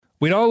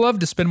We'd all love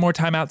to spend more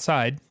time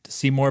outside, to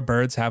see more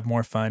birds, have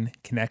more fun,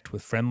 connect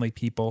with friendly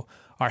people.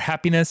 Our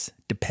happiness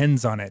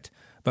depends on it.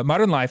 But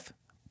modern life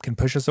can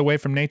push us away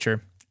from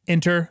nature.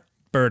 Enter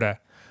Birda.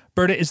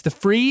 Birda is the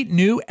free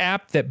new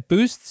app that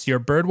boosts your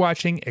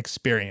birdwatching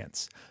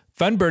experience.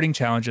 Fun birding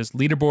challenges,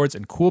 leaderboards,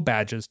 and cool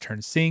badges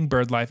turn seeing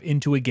bird life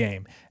into a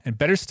game. And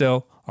better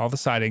still, all the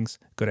sightings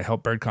go to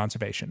help bird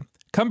conservation.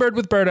 Come bird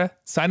with Birda.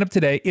 Sign up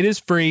today. It is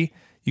free.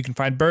 You can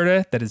find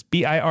Birda, that is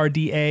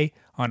B-I-R-D-A,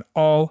 on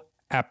all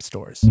app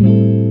stores.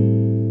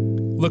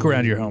 Look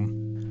around your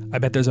home. I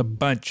bet there's a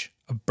bunch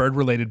of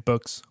bird-related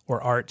books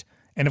or art.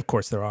 And of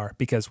course there are,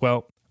 because,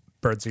 well,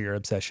 birds are your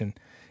obsession.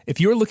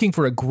 If you're looking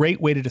for a great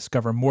way to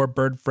discover more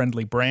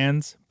bird-friendly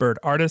brands, bird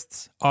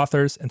artists,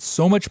 authors, and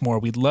so much more,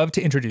 we'd love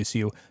to introduce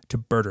you to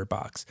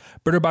BirderBox.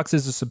 BirderBox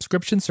is a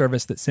subscription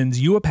service that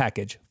sends you a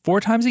package 4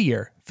 times a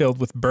year filled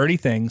with birdie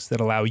things that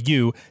allow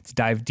you to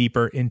dive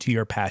deeper into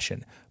your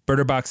passion.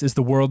 BirderBox is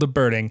the world of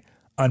birding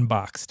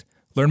unboxed.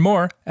 Learn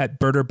more at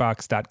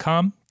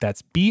birderbox.com.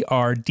 That's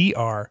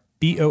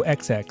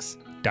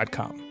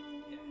BRDRBOXX.com.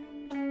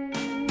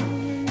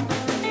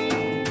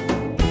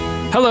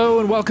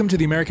 Hello and welcome to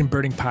the American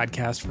Birding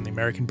Podcast from the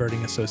American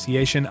Birding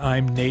Association.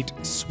 I'm Nate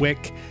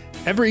Swick.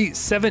 Every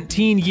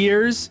 17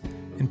 years,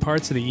 in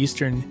parts of the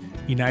eastern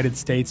United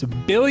States,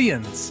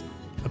 billions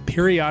of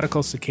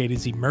periodical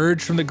cicadas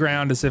emerge from the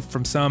ground as if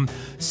from some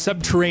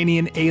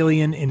subterranean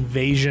alien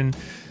invasion.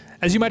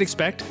 As you might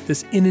expect,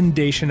 this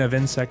inundation of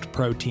insect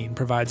protein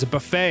provides a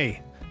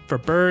buffet for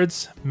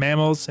birds,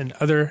 mammals, and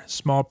other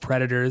small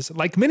predators.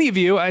 Like many of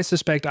you, I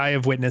suspect I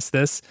have witnessed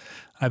this.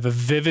 I have a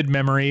vivid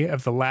memory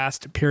of the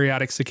last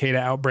periodic cicada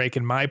outbreak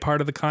in my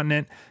part of the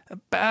continent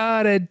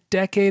about a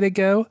decade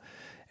ago,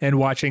 and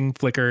watching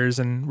flickers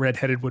and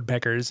red-headed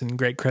woodpeckers and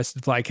great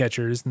crested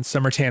flycatchers and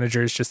summer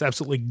tanagers just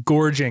absolutely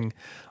gorging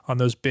on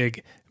those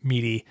big,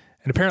 meaty,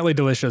 and apparently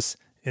delicious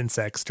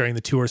insects during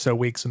the 2 or so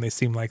weeks when they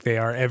seem like they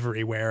are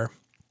everywhere.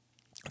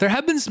 There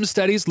have been some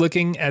studies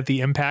looking at the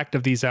impact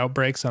of these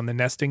outbreaks on the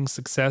nesting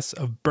success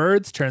of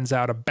birds. Turns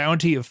out a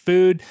bounty of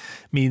food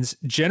means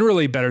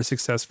generally better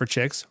success for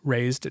chicks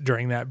raised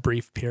during that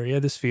brief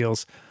period. This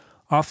feels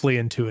awfully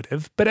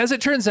intuitive. But as it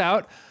turns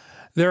out,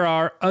 there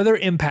are other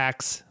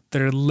impacts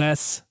that are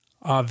less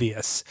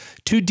obvious.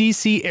 2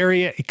 D.C.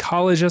 area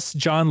ecologists,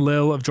 John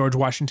Lill of George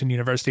Washington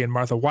University and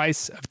Martha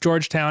Weiss of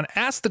Georgetown,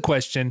 asked the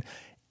question,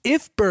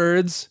 if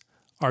birds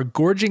are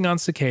gorging on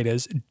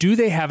cicadas, do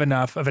they have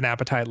enough of an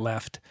appetite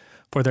left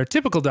for their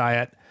typical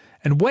diet?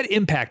 And what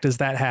impact does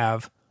that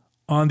have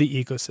on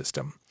the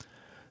ecosystem?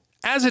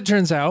 As it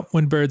turns out,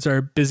 when birds are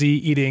busy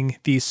eating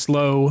these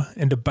slow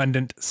and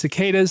abundant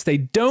cicadas, they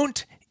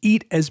don't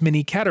eat as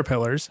many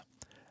caterpillars.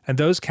 And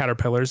those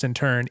caterpillars, in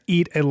turn,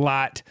 eat a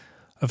lot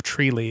of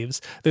tree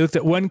leaves. They looked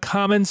at one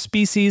common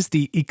species,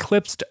 the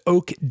eclipsed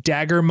oak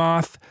dagger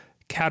moth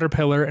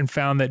caterpillar, and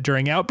found that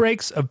during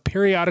outbreaks of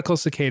periodical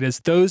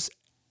cicadas, those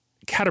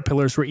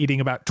caterpillars were eating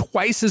about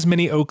twice as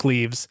many oak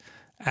leaves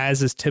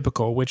as is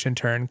typical, which in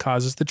turn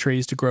causes the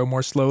trees to grow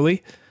more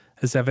slowly,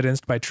 as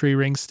evidenced by tree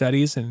ring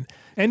studies, and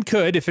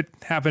could, if it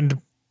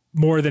happened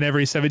more than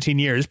every 17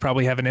 years,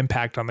 probably have an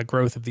impact on the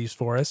growth of these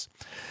forests.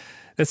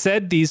 That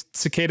said, these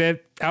cicada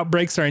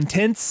outbreaks are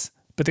intense,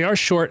 but they are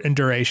short in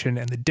duration,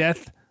 and the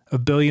death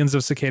of billions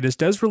of cicadas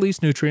does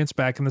release nutrients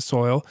back in the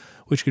soil,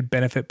 which could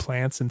benefit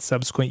plants in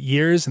subsequent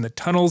years, and the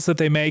tunnels that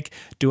they make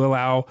do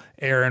allow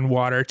air and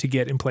water to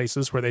get in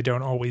places where they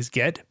don't always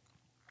get.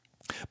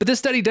 But this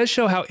study does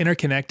show how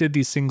interconnected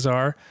these things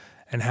are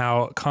and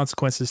how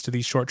consequences to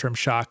these short-term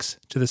shocks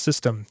to the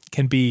system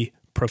can be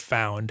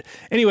profound.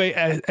 Anyway,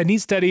 a neat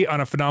study on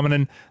a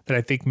phenomenon that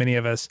I think many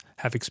of us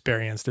have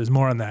experienced. There's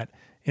more on that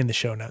in the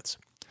show notes.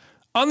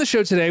 On the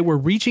show today, we're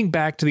reaching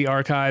back to the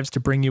archives to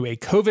bring you a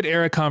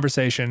COVID-era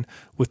conversation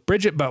with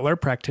Bridget Butler,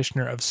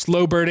 practitioner of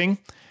slow birding,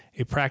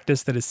 a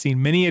practice that has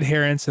seen many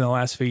adherents in the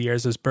last few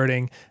years as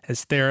birding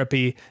as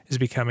therapy is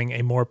becoming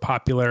a more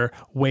popular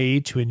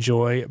way to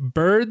enjoy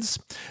birds.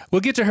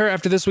 We'll get to her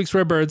after this week's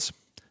Rare Birds,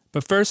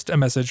 but first, a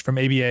message from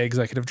ABA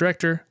Executive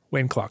Director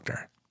Wayne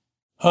Klockner.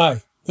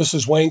 Hi, this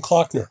is Wayne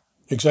Klockner,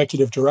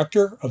 Executive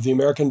Director of the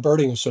American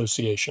Birding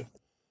Association.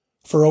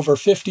 For over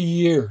 50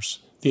 years,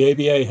 the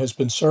ABA has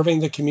been serving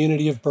the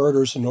community of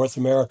birders in North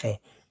America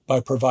by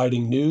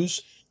providing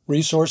news,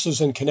 resources,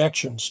 and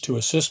connections to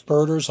assist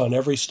birders on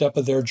every step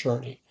of their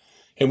journey,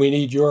 and we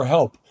need your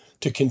help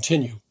to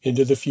continue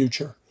into the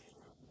future.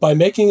 By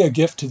making a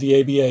gift to the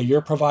ABA,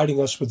 you're providing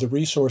us with the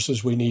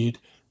resources we need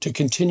to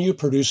continue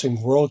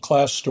producing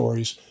world-class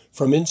stories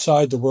from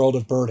inside the world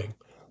of birding,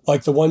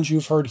 like the ones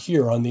you've heard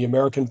here on the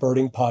American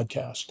Birding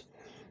Podcast.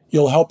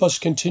 You'll help us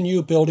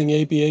continue building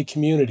ABA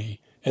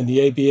Community and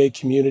the ABA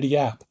Community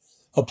app,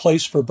 a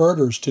place for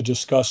birders to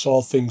discuss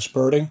all things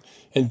birding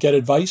and get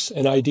advice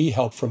and ID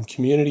help from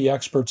community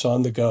experts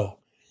on the go.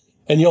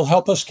 And you'll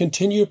help us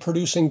continue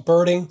producing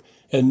birding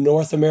and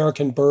North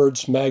American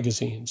Birds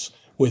magazines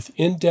with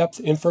in-depth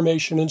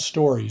information and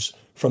stories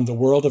from the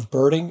world of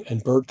birding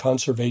and bird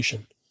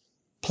conservation.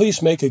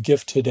 Please make a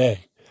gift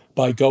today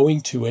by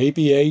going to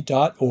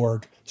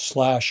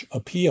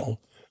aba.org/appeal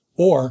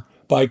or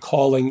by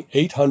calling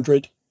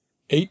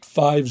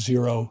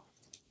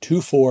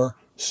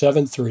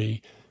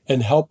 800-850-2473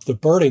 and help the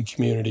birding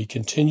community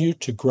continue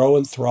to grow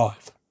and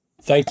thrive.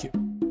 Thank you.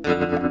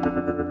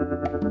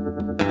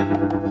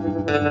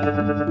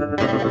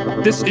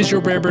 This is your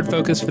Rare Bird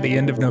Focus for the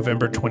end of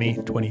November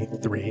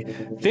 2023.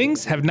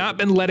 Things have not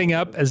been letting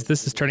up as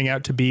this is turning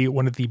out to be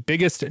one of the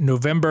biggest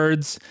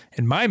Novembirds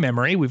in my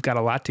memory. We've got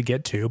a lot to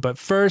get to, but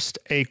first,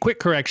 a quick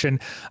correction.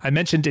 I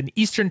mentioned an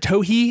eastern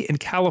towhee in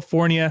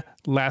California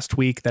last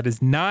week. That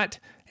is not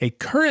a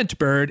current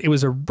bird. It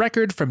was a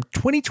record from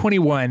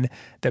 2021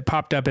 that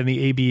popped up in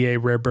the ABA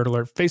Rare Bird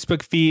Alert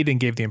Facebook feed and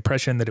gave the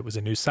impression that it was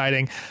a new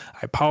sighting. I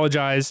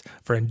apologize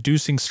for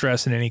inducing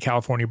stress in any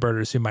California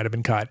birders who might have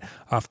been caught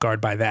off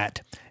guard by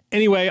that.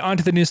 Anyway, on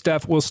to the new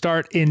stuff. We'll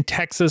start in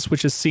Texas,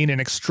 which has seen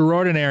an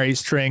extraordinary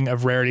string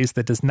of rarities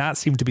that does not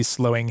seem to be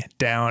slowing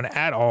down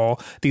at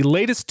all. The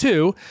latest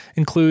two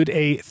include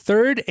a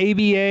third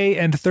ABA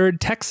and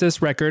third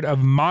Texas record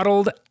of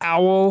mottled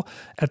owl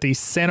at the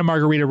Santa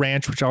Margarita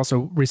Ranch, which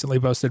also recently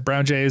boasted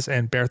brown jays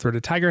and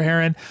bare-throated tiger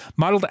heron.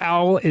 Mottled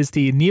owl is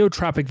the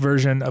neotropic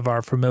version of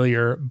our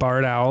familiar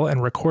barred owl,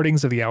 and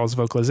recordings of the owl's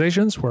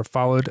vocalizations were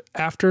followed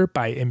after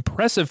by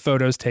impressive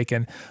photos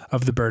taken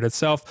of the bird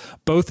itself.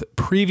 Both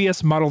previous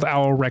mottled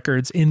owl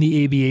records in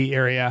the ABA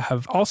area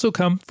have also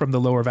come from the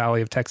lower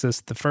valley of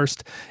Texas. The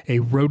first, a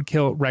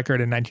roadkill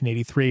record in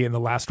 1983, and the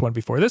last one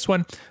before this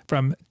one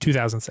from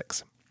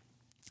 2006.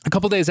 A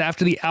couple days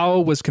after the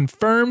owl was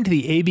confirmed,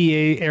 the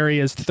ABA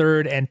area's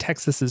third and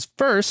Texas's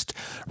first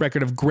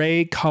record of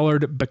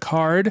gray-colored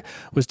Bacard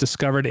was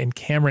discovered in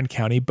Cameron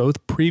County.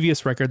 Both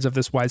previous records of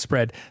this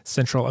widespread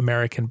Central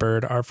American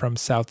bird are from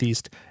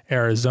southeast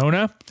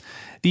Arizona.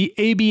 The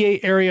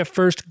ABA area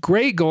first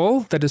gray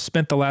gull that has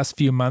spent the last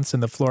few months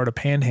in the Florida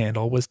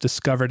Panhandle was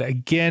discovered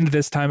again,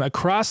 this time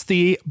across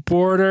the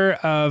border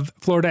of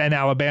Florida and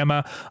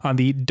Alabama on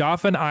the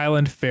Dauphin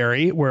Island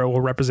Ferry, where it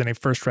will represent a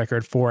first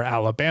record for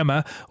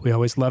Alabama. We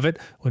always love it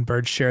when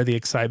birds share the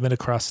excitement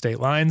across state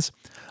lines.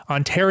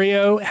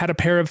 Ontario had a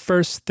pair of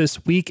firsts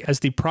this week as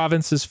the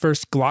province's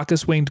first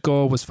glaucous-winged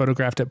gull was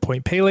photographed at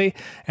Point Paley,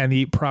 and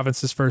the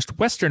province's first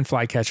western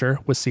flycatcher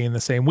was seen the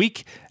same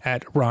week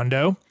at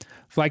Rondo.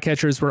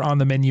 Flycatchers were on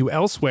the menu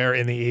elsewhere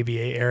in the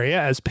ABA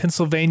area, as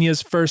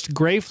Pennsylvania's first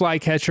gray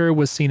flycatcher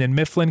was seen in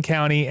Mifflin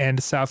County,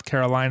 and South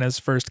Carolina's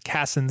first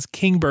Cassin's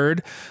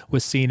kingbird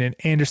was seen in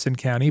Anderson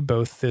County,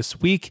 both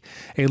this week.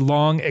 A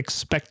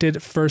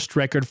long-expected first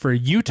record for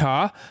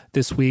Utah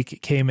this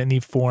week came in the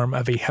form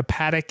of a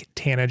hepatic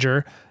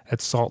tanager at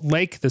Salt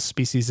Lake. This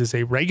species is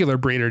a regular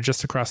breeder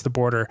just across the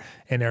border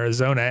in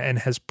Arizona and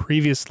has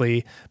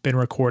previously been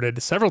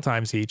recorded several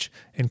times each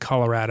in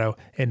Colorado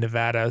and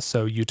Nevada,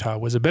 so Utah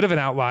was a bit of an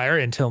outlier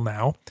until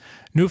now.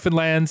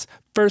 Newfoundland's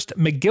first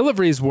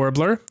McGillivray's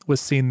warbler was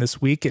seen this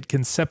week at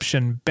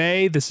Conception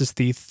Bay. This is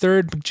the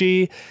third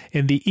McGee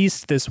in the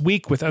east this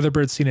week, with other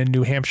birds seen in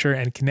New Hampshire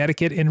and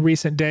Connecticut in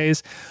recent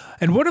days.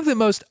 And one of the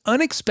most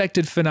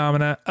unexpected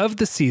phenomena of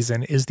the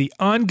season is the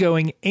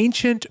ongoing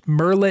ancient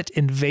murrelet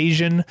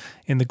invasion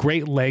in the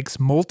Great Lakes.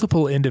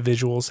 Multiple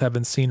individuals have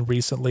been seen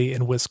recently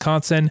in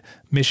Wisconsin,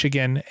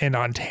 Michigan, and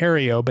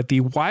Ontario, but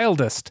the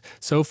wildest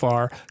so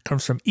far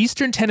comes from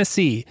eastern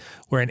Tennessee,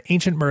 where an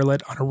ancient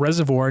murrelet on a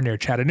reservoir near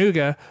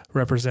Chattanooga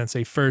represents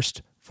a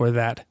first for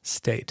that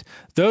state.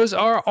 Those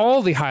are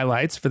all the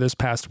highlights for this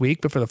past week,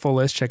 but for the full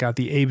list, check out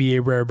the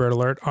ABA Rare Bird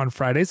Alert on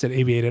Fridays at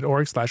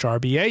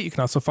aba.org/RBA. You can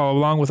also follow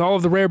along with all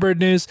of the rare bird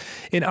news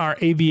in our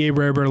ABA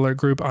Rare Bird Alert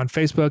group on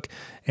Facebook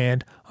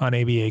and on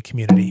ABA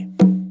Community.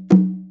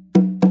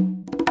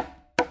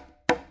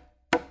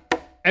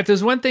 If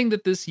there's one thing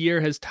that this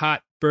year has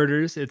taught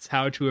birders, it's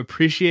how to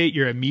appreciate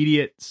your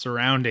immediate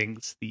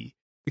surroundings. The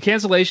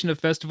cancellation of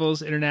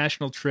festivals,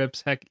 international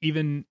trips, heck,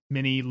 even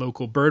many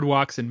local bird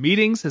walks and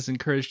meetings has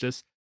encouraged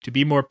us to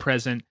be more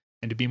present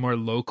and to be more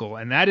local.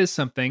 And that is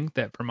something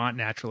that Vermont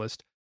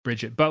naturalist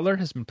Bridget Butler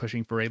has been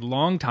pushing for a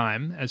long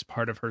time as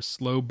part of her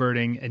slow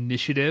birding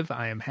initiative.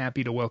 I am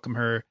happy to welcome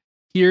her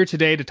here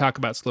today to talk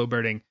about slow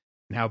birding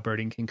and how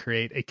birding can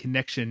create a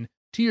connection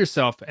to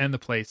yourself and the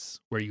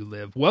place where you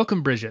live.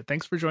 Welcome, Bridget.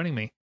 Thanks for joining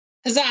me.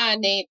 Huzzah,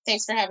 Nate.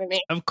 Thanks for having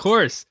me. Of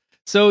course.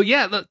 So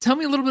tell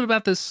me a little bit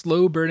about this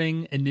slow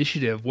birding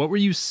initiative. What were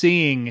you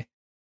seeing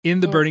in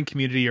the birding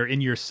community or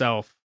in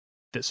yourself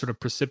that sort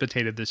of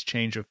precipitated this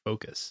change of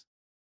focus?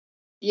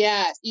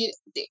 Yeah,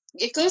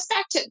 it goes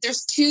back to,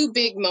 there's two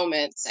big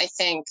moments, I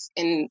think,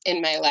 in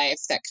my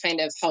life that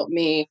kind of helped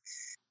me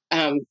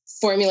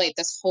formulate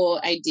this whole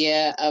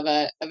idea of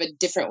a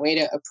different way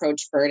to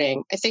approach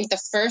birding. I think the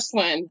first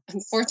one,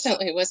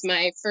 unfortunately, was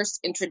my first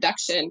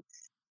introduction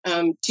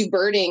to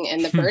birding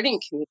and the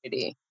birding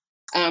community.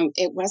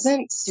 It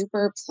wasn't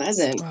super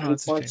pleasant,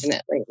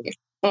 unfortunately.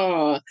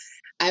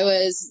 I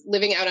was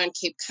living out on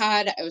Cape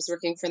Cod. I was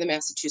working for the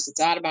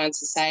Massachusetts Audubon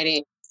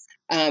Society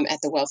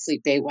at the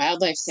Wellfleet Bay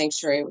Wildlife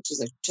Sanctuary, which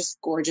is a just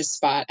gorgeous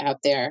spot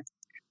out there.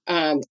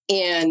 My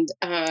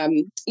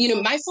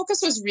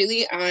focus was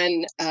really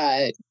on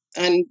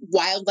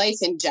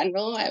wildlife in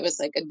general. I was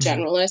like a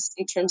generalist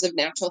in terms of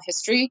natural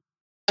history.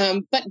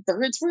 But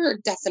birds were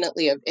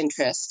definitely of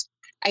interest.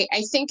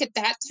 I think at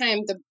that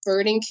time, the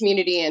birding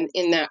community and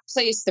in that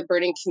place, the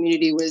birding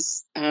community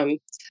was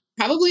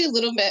probably a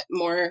little bit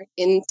more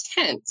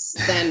intense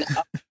than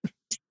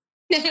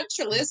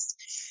naturalist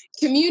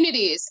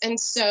communities. And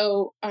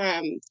so,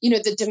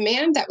 the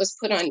demand that was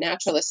put on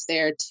naturalists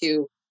there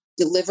to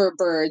deliver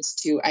birds,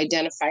 to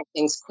identify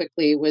things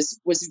quickly was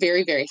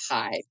very, very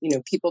high.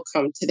 People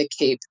come to the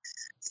Cape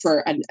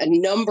for a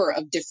number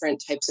of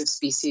different types of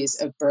species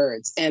of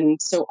birds.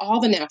 And so all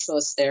the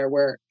naturalists there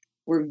were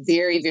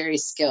very, very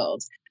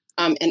skilled.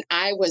 And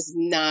I was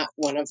not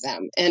one of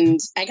them. And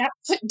I got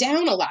put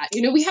down a lot.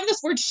 We have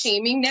this word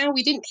shaming now.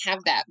 We didn't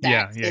have that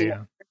back in the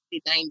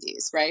early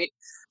 90s, right?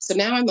 So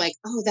now I'm like,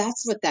 oh,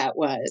 that's what that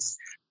was.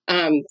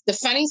 The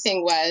funny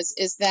thing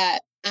is that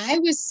I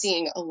was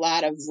seeing a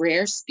lot of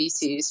rare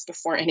species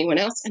before anyone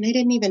else, and I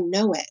didn't even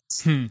know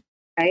it.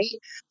 Right.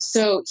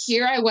 So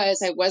here I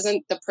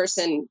wasn't the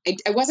person,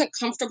 I wasn't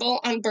comfortable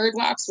on bird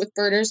walks with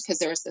birders because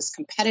there was this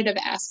competitive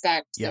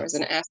aspect. Yep. There was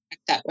an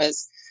aspect that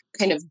was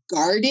kind of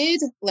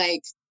guarded,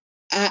 like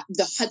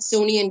the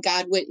Hudsonian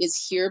godwit is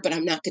here, but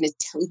I'm not going to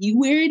tell you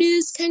where it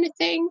is kind of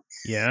thing.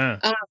 Yeah.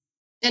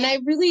 And I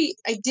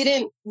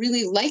didn't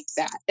really like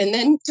that. And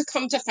then to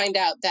come to find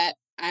out that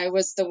I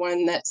was the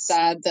one that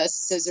saw the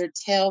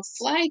scissortail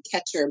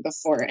flycatcher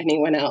before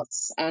anyone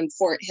else on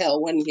Fort Hill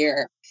one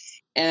year.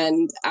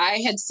 And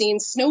I had seen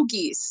snow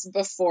geese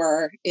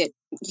before it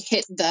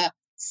hit the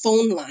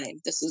phone line.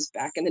 This was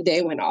back in the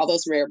day when all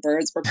those rare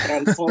birds were put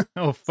on phone.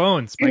 Oh,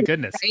 phones. My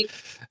goodness. Right?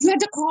 You had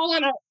to call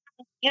on a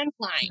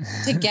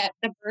landline to get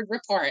the bird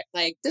report.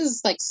 Like, this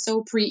is like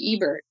so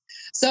pre-eBird.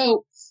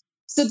 So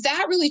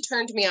that really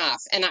turned me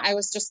off. And I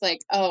was just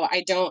like, oh,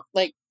 I don't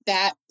like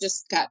that,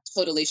 just got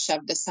totally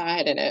shoved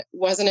aside. And it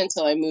wasn't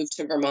until I moved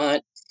to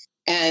Vermont.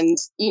 And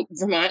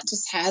Vermont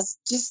just has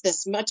just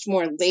this much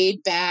more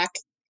laid back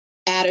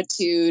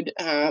attitude.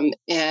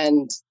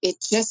 And it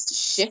just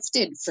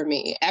shifted for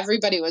me.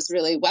 Everybody was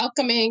really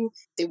welcoming.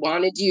 They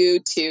wanted you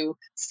to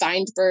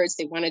find birds.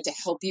 They wanted to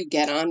help you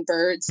get on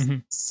birds,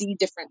 see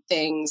different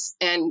things.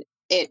 And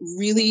it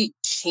really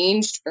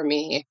changed for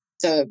me.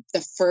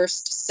 The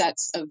first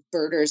sets of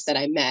birders that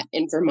I met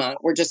in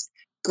Vermont were just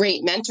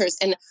great mentors.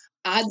 And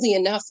oddly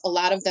enough, a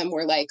lot of them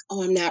were like,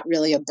 oh, I'm not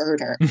really a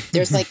birder.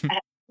 There's like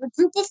a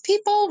group of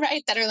people,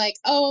 right, that are like,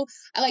 oh,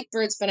 I like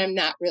birds, but I'm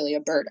not really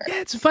a birder.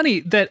 Yeah, it's funny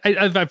that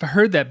I've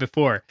heard that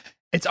before.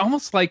 It's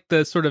almost like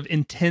the sort of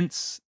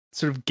intense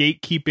sort of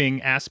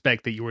gatekeeping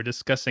aspect that you were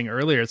discussing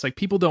earlier. It's like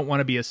people don't want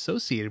to be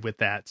associated with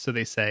that. So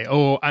they say,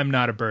 oh, I'm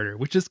not a birder,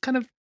 which is kind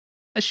of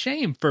a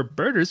shame for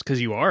birders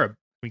because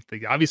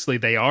obviously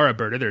they are a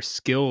birder. They're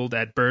skilled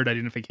at bird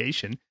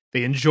identification.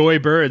 They enjoy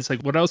birds.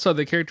 Like, what else are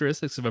the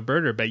characteristics of a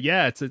birder? But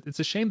yeah, it's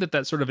a shame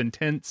that sort of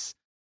intense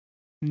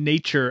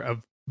nature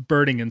of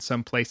birding in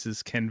some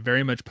places can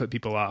very much put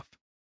people off.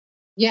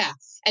 Yeah.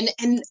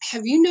 And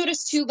have you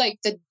noticed too, like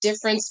the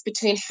difference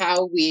between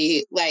how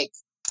we like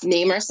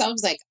name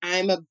ourselves? Like,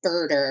 I'm a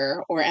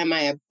birder or am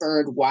I a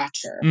bird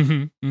watcher?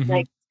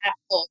 Like that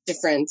whole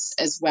difference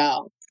as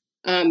well.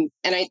 And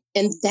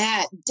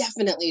that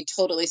definitely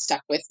totally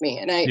stuck with me.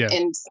 And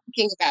and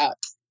thinking about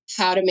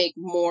how to make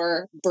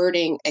more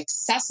birding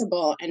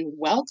accessible and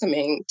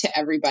welcoming to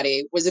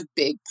everybody was a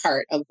big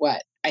part of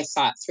what I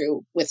thought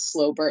through with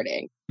slow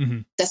birding.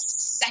 The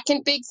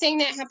second big thing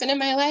that happened in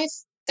my life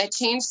that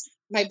changed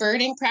my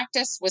birding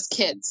practice was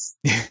kids.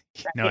 Right?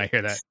 No, I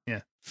hear that.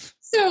 Yeah.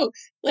 So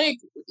like,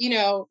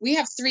 we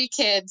have 3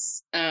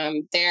 kids.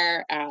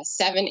 They're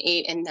 7,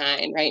 8, and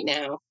 9 right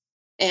now.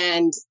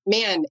 And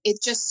man,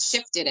 it just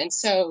shifted. And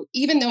so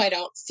even though I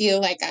don't feel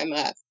like I'm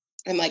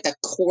like a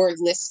core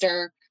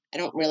lister, I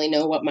don't really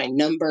know what my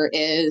number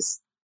is.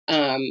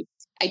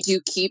 I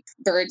do keep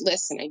bird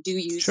lists and I do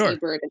use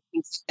eBird and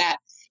things like that.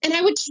 And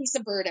I would chase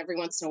a bird every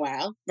once in a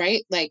while,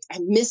 right? Like I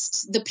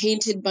missed the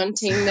painted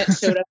bunting that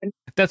showed up.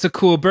 That's a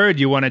cool bird.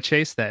 You want to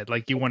chase that.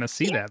 Like you want to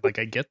see that. Like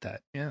I get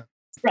that. Yeah.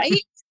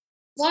 Right.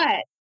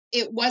 But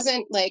it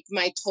wasn't like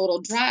my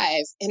total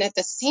drive. And at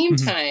the same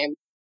time,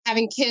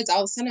 having kids, all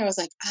of a sudden I was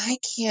like, I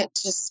can't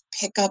just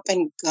pick up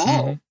and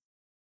go.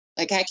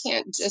 Like I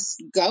can't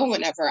just go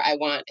whenever I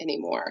want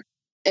anymore.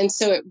 And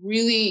so it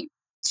really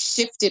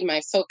shifted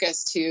my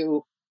focus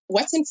to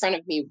what's in front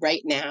of me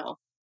right now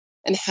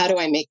and how do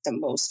I make the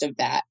most of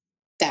that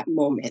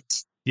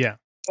moment. Yeah.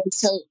 And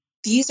so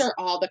these are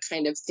all the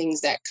kind of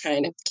things that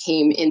kind of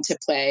came into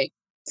play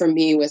for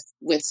me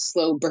with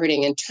slow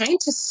birding and trying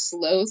to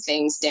slow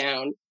things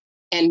down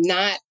and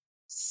not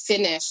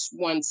finish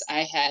once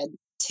I had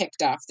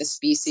ticked off the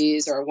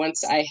species or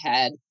once I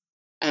had,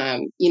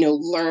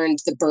 learned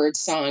the bird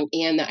song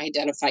and the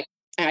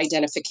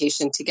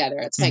identification together.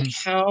 It's like,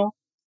 how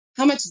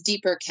much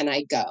deeper can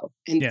I go?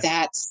 And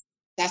that's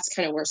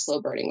kind of where slow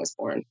birding was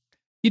born.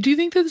 Do you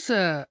think there's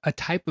a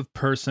type of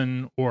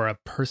person or a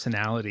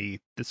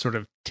personality that sort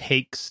of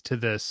takes to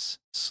this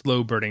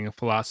slow birding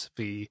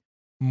philosophy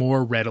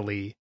more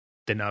readily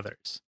than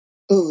others?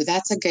 Ooh,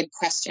 that's a good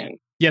question.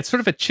 Yeah, it's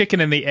sort of a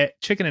chicken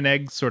and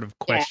egg sort of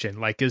question.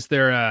 Yeah. Like, is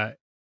there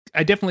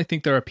I definitely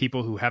think there are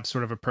people who have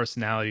sort of a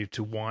personality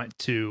to want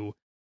to,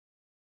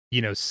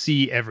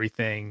 see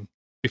everything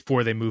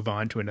before they move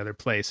on to another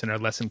place and are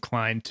less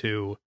inclined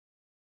to,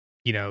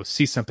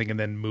 see something and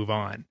then move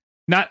on.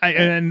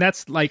 And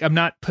that's like, I'm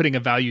not putting a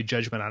value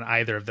judgment on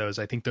either of those.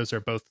 I think those are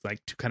both like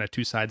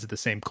two sides of the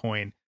same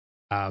coin.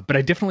 But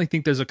I definitely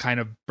think there's a kind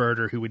of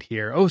birder who would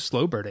hear, oh,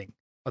 slow birding.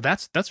 Oh,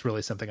 that's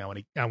really something I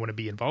want to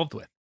be involved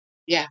with.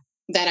 Yeah,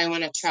 that I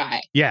want to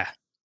try. Yeah.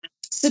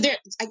 So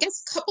I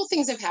guess a couple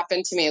things have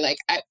happened to me. Like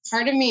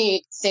part of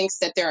me thinks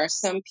that there are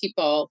some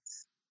people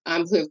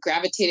who have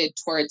gravitated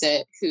towards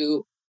it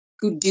who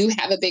do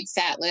have a big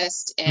fat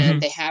list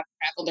and they have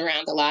traveled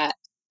around a lot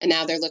and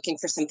now they're looking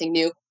for something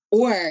new,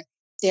 or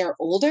they're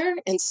older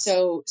and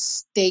so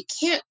they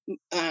can't,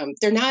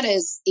 they're not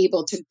as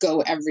able to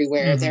go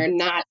everywhere. They're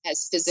not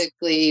as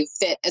physically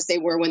fit as they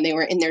were when they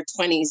were in their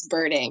 20s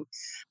birding.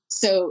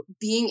 So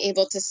being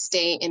able to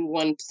stay in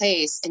one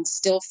place and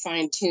still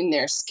fine tune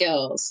their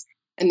skills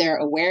and their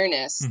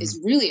awareness is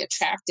really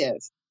attractive.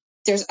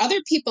 There's other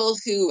people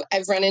who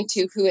I've run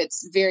into who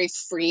it's very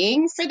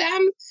freeing for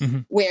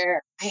them,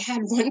 where I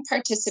had one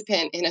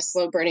participant in a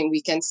slow birding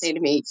weekend say to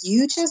me,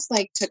 you just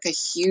like took a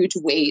huge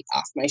weight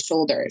off my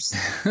shoulders.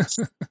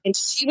 And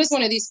she was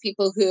one of these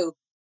people who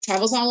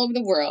travels all over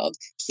the world.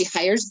 She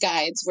hires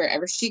guides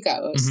wherever she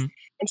goes.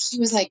 And she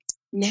was like,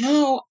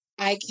 now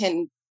I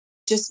can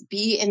just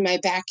be in my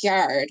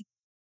backyard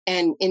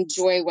and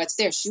enjoy what's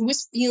there. She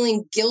was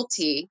feeling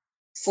guilty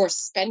for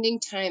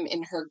spending time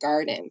in her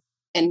garden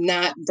and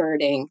not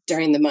birding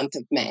during the month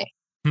of May.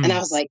 And I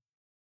was like,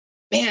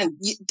 man,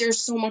 there's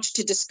so much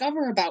to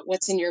discover about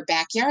what's in your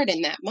backyard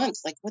in that month.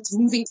 Like what's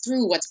moving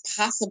through, what's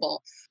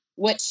possible,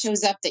 what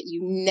shows up that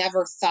you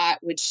never thought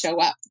would show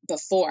up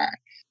before.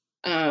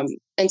 And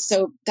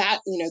so that,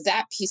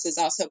 that piece is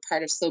also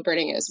part of slow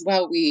birding as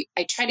well.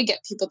 I try to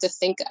get people to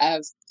think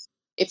of,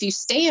 if you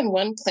stay in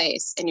one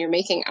place and you're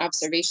making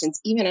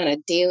observations, even on a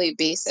daily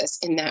basis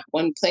in that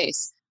one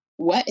place,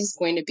 what is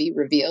going to be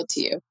revealed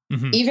to you?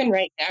 Even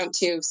right down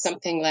to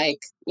something like,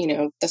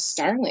 the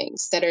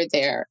starlings that are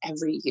there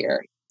every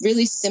year,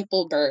 really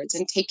simple birds,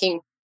 and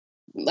taking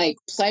like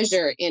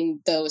pleasure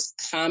in those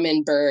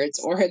common birds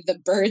or the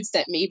birds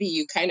that maybe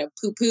you kind of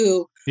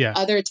poo-poo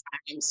other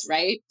times,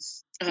 right?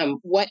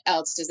 What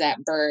else does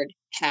that bird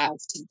have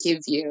to give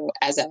you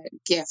as a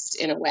gift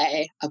in a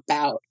way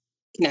about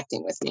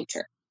connecting with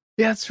nature?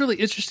 Yeah, it's really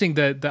interesting,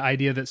 the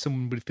idea that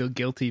someone would feel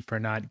guilty for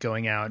not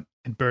going out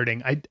and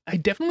birding. I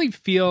definitely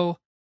feel,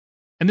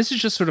 and this is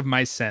just sort of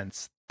my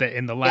sense, that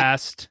in the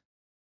last,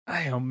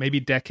 I don't know, maybe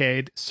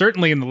decade,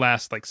 certainly in the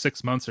last like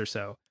 6 months or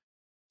so,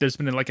 there's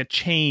been like a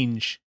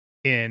change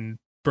in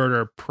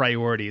birder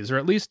priorities, or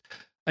at least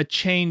a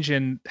change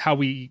in how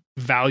we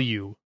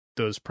value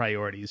those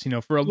priorities.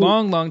 For a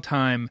long, long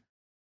time,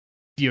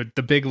 the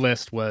big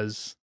list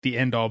was the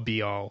end all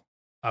be all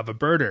of a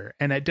birder.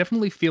 And I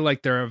definitely feel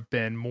like there have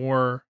been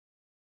more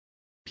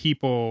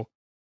people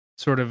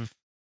sort of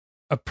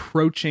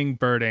approaching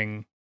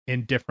birding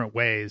in different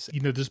ways.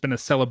 There's been a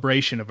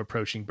celebration of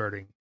approaching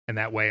birding in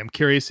that way. I'm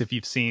curious if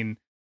you've seen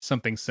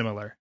something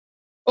similar.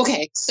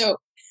 Okay, so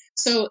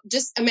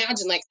just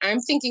imagine, like, I'm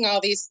thinking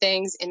all these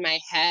things in my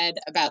head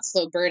about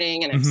slow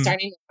birding, and I'm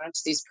starting to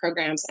launch these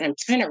programs, and I'm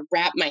trying to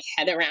wrap my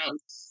head around,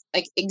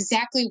 like,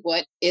 exactly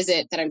what is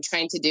it that I'm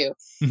trying to do.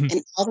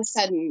 And all of a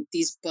sudden,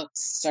 these books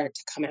start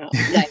to come out.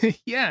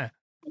 Like, yeah.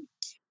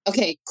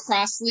 Okay,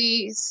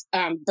 Crossley's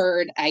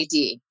Bird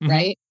ID,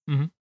 right?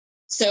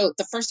 So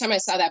the first time I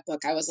saw that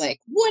book, I was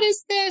like, what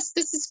is this?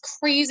 This is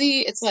crazy.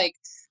 It's like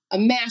a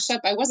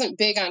mashup. I wasn't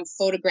big on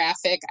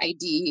photographic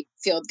ID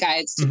field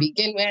guides to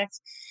begin with.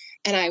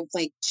 And I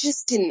like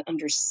just didn't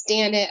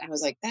understand it. I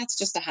was like, that's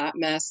just a hot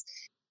mess.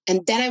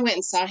 And then I went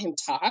and saw him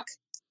talk.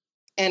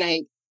 And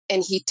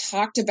he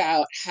talked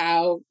about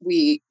how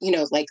we,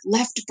 like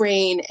left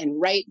brain and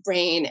right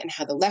brain, and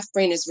how the left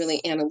brain is really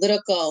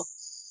analytical,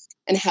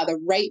 and how the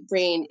right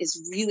brain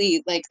is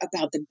really like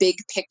about the big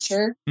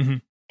picture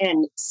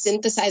and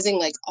synthesizing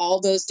like all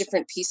those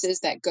different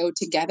pieces that go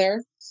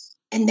together.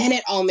 And then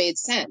it all made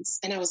sense.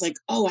 And I was like,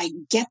 oh, I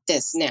get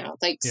this now.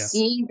 Like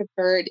seeing the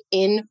bird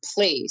in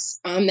place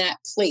on that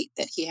plate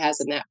that he has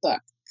in that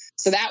book.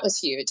 So that was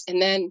huge.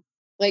 And then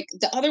like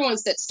the other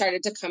ones that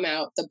started to come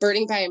out, the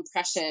Birding by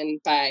Impression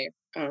by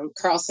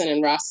Carlson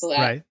and Rosselet.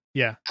 Right.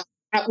 Yeah.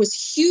 That was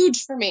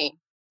huge for me.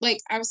 Like,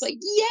 I was like,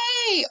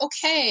 yay,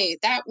 okay.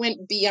 That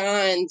went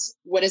beyond,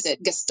 what is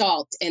it,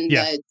 Gestalt and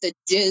the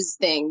jizz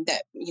thing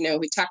that,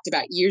 we talked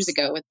about years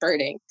ago with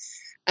birding,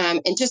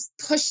 and just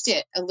pushed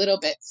it a little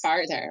bit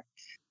farther.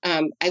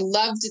 I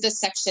loved the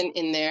section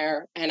in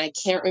there, and I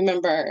can't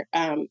remember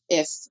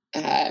if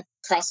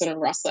Carlson or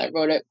Rosselet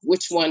wrote it,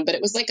 which one, but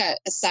it was like a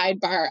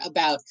sidebar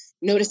about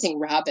noticing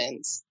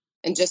robins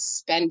and just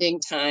spending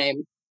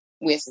time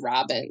with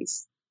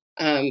robins.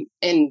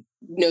 And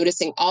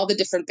noticing all the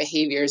different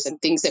behaviors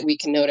and things that we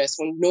can notice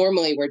when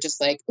normally we're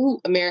just like, ooh,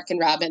 American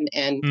robin,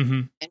 and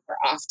we're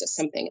off to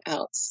something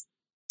else.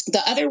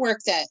 The other work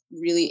that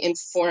really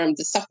informed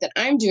the stuff that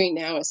I'm doing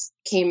now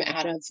came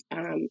out of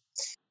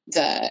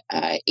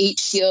Eight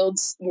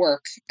Shields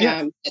work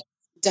Yeah.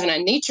 done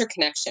on Nature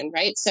Connection,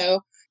 right?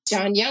 So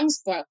John Young's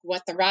book,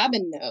 What the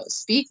Robin Knows.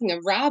 Speaking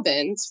of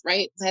robins,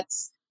 right?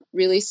 Let's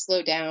really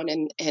slow down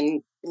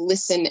and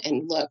listen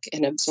and look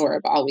and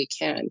absorb all we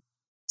can.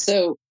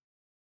 So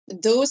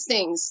those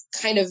things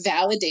kind of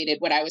validated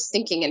what I was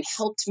thinking and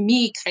helped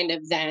me kind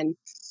of then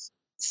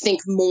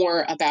think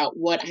more about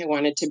what I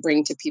wanted to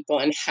bring to people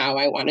and how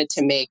I wanted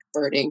to make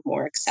birding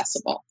more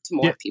accessible to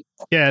more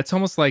people. Yeah, it's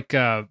almost like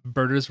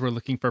birders were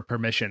looking for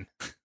permission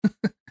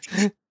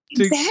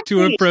Exactly.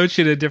 to approach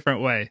it a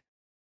different way.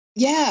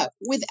 Yeah,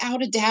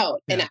 without a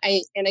doubt. Yeah.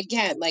 And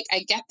again, like I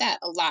get that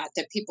a lot,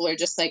 that people are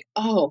just like,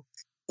 oh,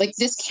 like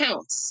this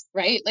counts,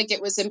 right? Like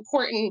it was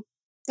important,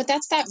 but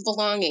that's that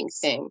belonging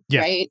thing,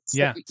 right? So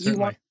Yeah, you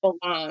want to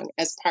belong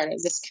as part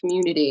of this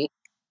community.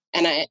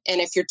 And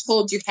if you're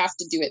told you have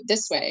to do it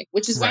this way,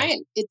 which is why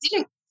it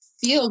didn't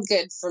feel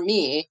good for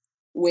me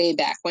way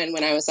back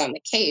when I was on the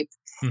Cape,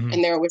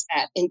 and there was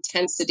that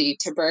intensity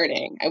to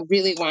birding. I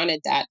really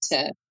wanted that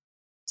to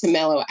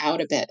mellow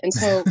out a bit. And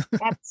so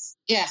that's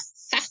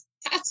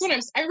what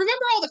I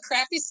remember all the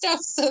crappy stuff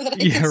so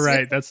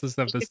that that's the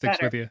stuff that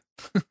sticks with you.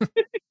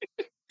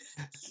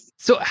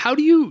 So how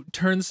do you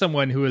turn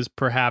someone who is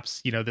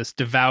perhaps, this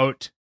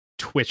devout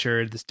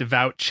twitcher, this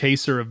devout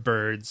chaser of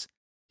birds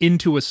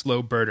into a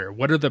slow birder?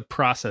 What are the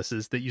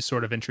processes that you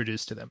sort of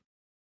introduce to them?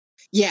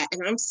 Yeah,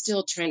 and I'm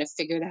still trying to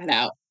figure that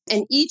out.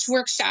 And each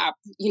workshop,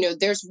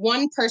 there's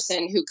one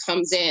person who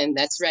comes in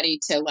that's ready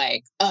to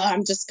like, oh,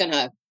 I'm going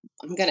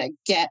to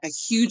get a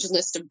huge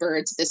list of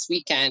birds this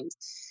weekend.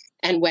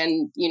 And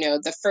when,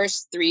 the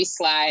first 3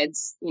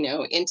 slides,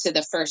 into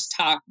the first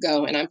talk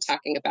go, and I'm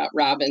talking about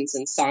robins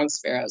and song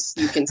sparrows,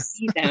 you can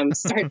see them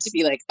start to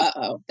be like,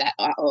 that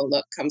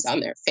look comes on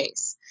their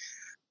face.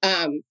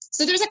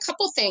 So there's a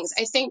couple things.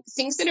 I think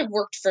things that have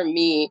worked for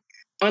me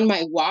on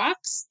my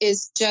walks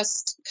is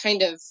just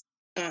kind of,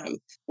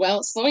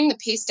 slowing the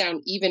pace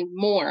down even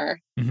more.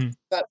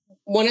 But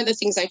one of the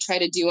things I try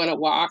to do on a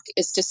walk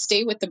is to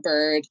stay with the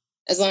bird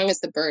as long as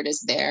the bird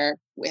is there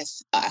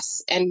with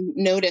us and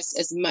notice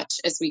as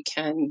much as we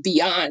can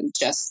beyond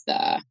just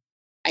the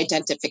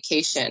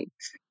identification.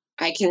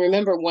 I can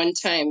remember one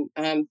time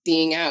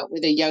being out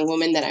with a young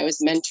woman that I was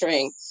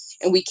mentoring,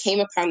 and we came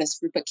upon this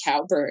group of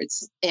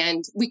cowbirds,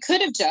 and we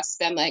could have just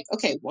been like,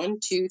 okay, 1,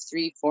 2,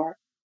 3, 4,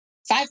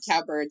 5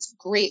 cowbirds.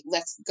 Great,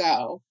 let's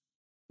go.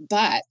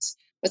 But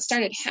what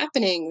started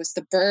happening was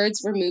the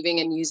birds were moving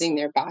and using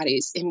their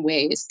bodies in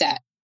ways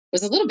that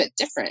was a little bit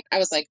different. I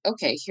was like,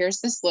 okay, here's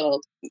this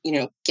little,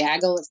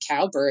 gaggle of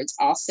cowbirds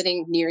all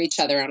sitting near each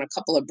other on a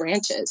couple of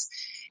branches.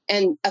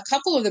 And a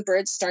couple of the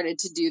birds started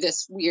to do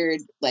this weird,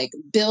 like,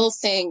 bill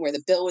thing where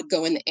the bill would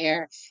go in the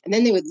air, and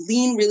then they would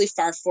lean really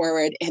far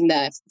forward, and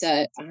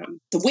the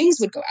wings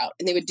would go out,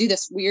 and they would do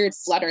this weird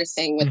flutter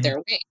thing with their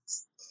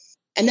wings.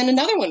 And then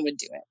another one would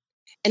do it.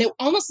 And it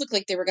almost looked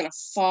like they were going to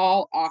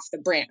fall off the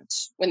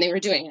branch when they were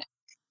doing it.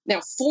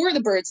 Now, 4 of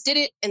the birds did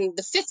it, and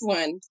the 5th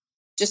one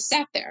just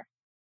sat there.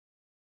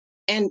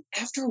 And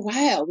after a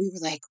while, we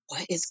were like,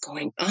 what is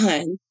going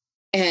on?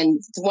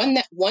 And the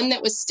one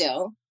that was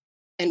still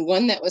and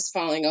one that was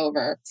falling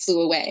over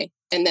flew away.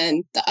 And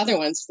then the other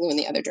ones flew in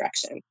the other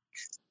direction.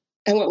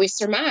 And what we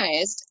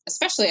surmised,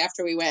 especially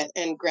after we went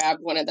and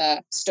grabbed one of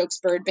the Stokes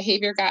bird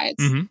behavior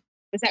guides,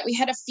 was that we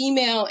had a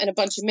female and a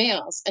bunch of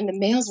males, and the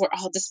males were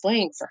all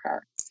displaying for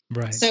her.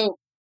 Right. So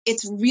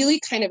it's really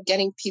kind of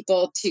getting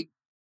people to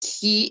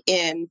key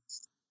in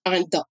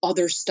on the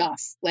other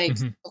stuff. Like,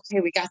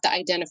 okay, we got the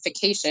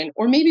identification,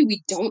 or maybe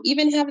we don't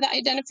even have the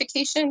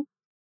identification.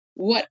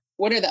 What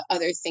are the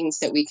other things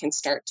that we can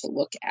start to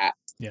look at?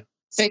 Yeah.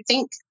 So I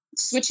think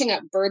switching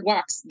up bird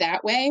walks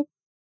that way,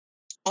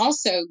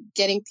 also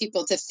getting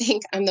people to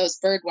think on those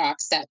bird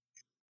walks that,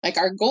 like,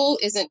 our goal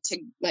isn't to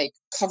like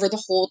cover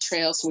the whole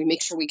trail so we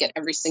make sure we get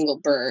every single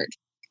bird.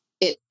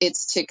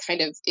 It's to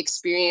kind of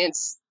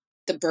experience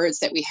the birds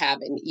that we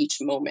have in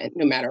each moment,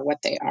 no matter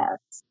what they are.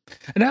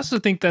 And I also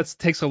think that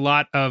takes a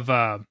lot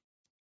of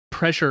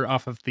pressure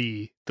off of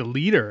the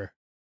leader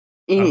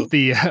of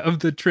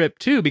the trip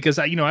too, because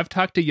I've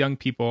talked to young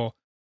people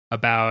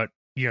about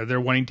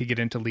they're wanting to get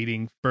into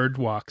leading bird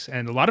walks,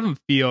 and a lot of them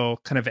feel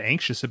kind of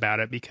anxious about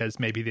it because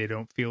maybe they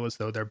don't feel as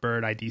though their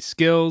bird ID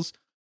skills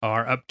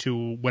are up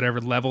to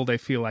whatever level they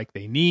feel like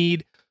they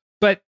need.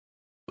 But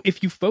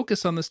if you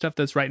focus on the stuff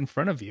that's right in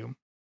front of you,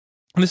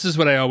 and this is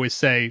what I always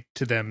say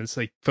to them, it's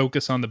like,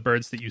 focus on the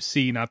birds that you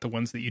see, not the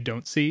ones that you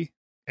don't see.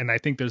 And I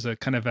think there's a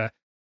kind of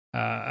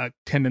a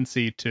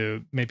tendency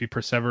to maybe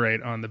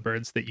perseverate on the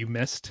birds that you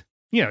missed.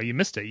 You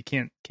missed it. You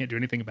can't do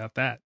anything about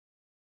that.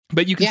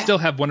 But you can still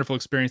have wonderful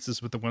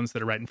experiences with the ones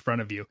that are right in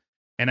front of you.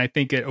 And I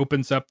think it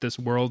opens up this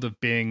world of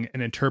being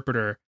an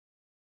interpreter,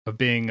 of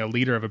being a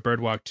leader of a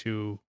bird walk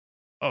to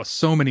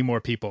so many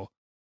more people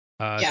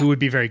who would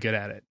be very good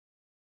at it.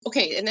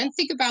 Okay, and then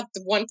think about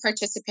the one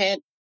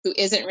participant who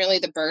isn't really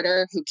the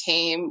birder, who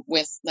came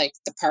with like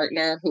the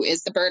partner who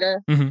is the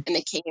birder, and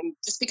they came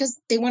just because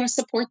they want to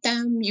support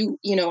them.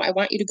 I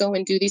want you to go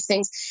and do these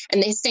things,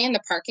 and they stay in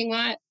the parking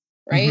lot,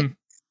 right?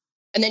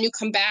 And then you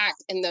come back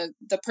and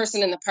the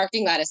person in the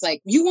parking lot is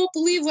like, you won't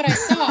believe what I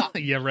saw.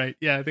 Yeah, right.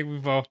 Yeah, I think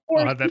we've all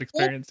Or had that "You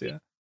won't experience. Yeah.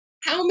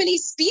 how many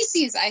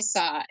species I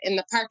saw in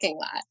the parking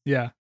lot."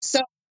 Yeah.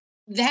 So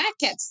that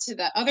gets to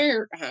the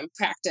other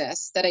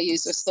practice that I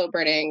use with slow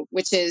birding,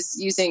 which is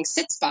using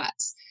sit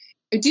spots.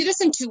 I do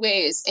this in two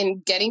ways: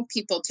 in getting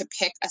people to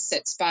pick a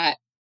sit spot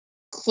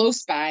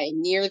close by,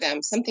 near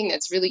them, something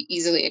that's really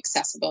easily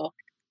accessible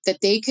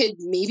that they could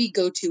maybe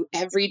go to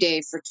every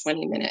day for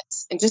 20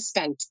 minutes and just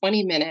spend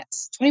 20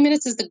 minutes. 20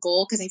 minutes is the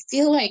goal, because I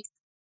feel like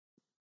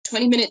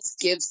 20 minutes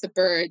gives the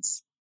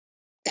birds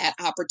that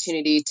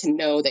opportunity to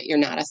know that you're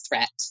not a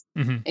threat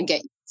and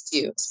get used to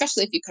you,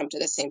 especially if you come to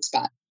the same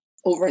spot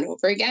over and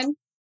over again.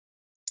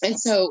 And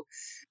so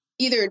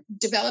either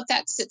develop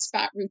that sit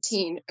spot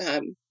routine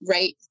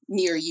right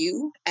near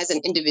you as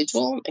an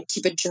individual, and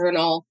keep a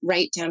journal,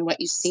 write down what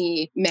you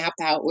see, map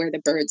out where the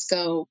birds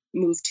go,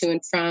 move to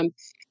and from,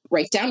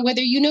 write down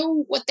whether you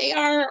know what they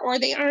are or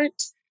they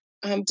aren't,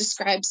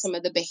 describe some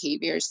of the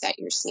behaviors that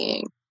you're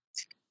seeing.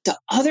 The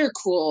other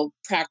cool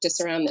practice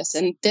around this,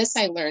 and this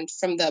I learned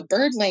from the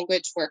bird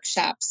language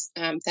workshops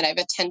that I've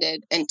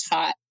attended and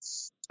taught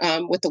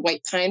with the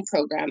White Pine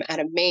program out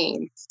of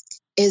Maine,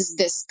 is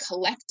this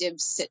collective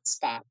sit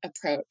spot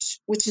approach,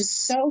 which is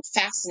so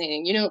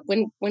fascinating. You know,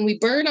 when we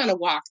bird on a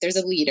walk, there's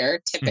a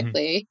leader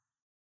typically,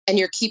 and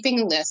you're keeping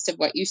a list of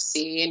what you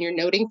see and you're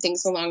noting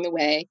things along the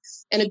way.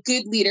 And a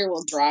good leader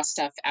will draw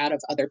stuff out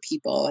of other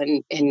people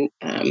and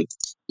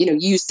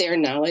use their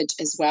knowledge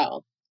as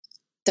well.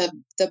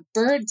 The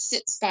bird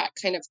sit spot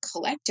kind of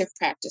collective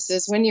practice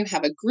is when you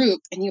have a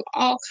group and you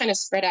all kind of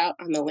spread out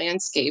on the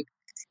landscape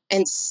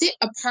and sit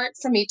apart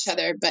from each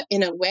other, but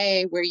in a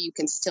way where you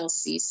can still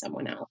see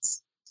someone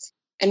else.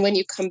 And when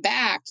you come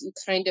back, you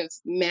kind of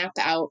map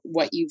out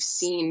what you've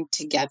seen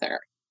together.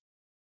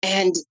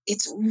 And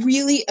it's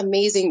really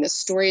amazing the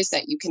stories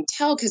that you can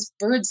tell, because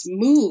birds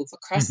move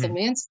across the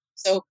landscape.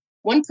 So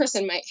one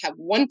person might have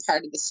one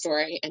part of the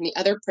story and the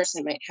other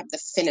person might have the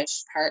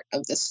finished part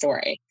of the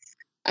story.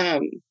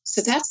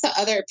 So that's the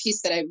other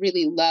piece that I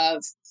really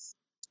love,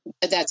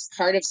 that's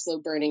part of slow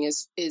birding,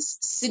 is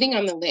sitting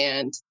on the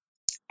land,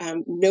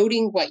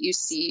 noting what you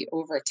see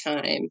over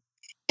time,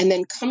 and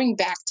then coming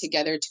back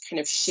together to kind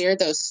of share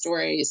those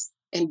stories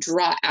and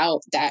draw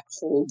out that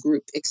whole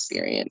group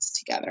experience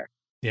together.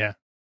 Yeah.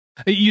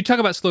 You talk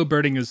about slow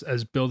birding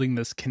as building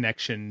this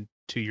connection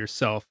to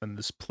yourself and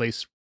this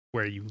place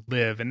where you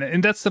live.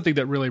 And that's something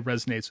that really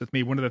resonates with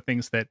me. One of the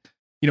things that,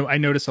 I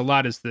notice a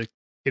lot is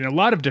in a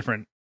lot of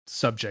different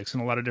subjects, in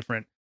a lot of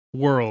different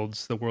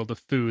worlds, the world of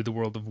food, the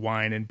world of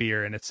wine and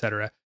beer and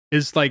etc.,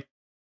 is like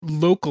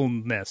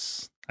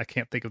localness. I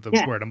can't think of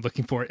the word I'm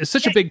looking for. It's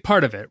such a big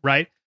part of it,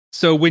 right?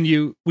 So when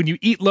you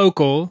eat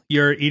local,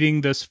 you're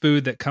eating this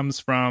food that comes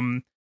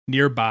from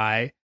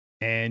nearby,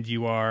 and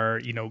you are,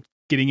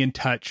 getting in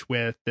touch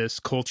with this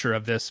culture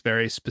of this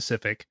very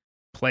specific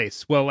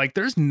place. Well, like,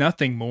 there's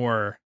nothing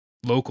more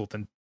local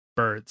than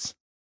birds.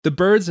 The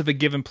birds of a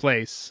given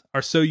place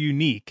are so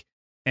unique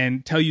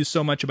and tell you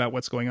so much about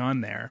what's going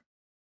on there.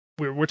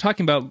 We're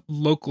talking about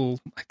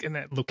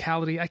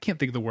locality. I can't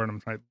think of the word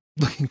I'm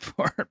looking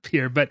for up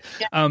here, but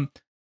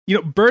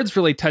birds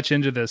really touch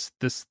into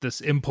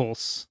this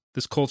impulse,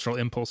 this cultural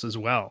impulse as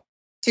well,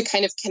 to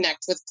kind of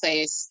connect with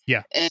place.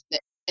 Yeah.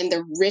 And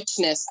the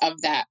richness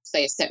of that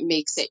place that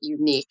makes it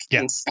unique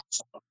and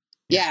special.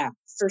 Yeah,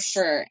 for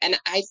sure. And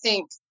I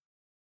think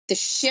the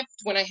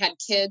shift when I had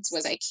kids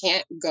was I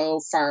can't go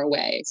far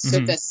away. So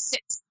the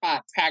sit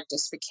spot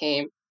practice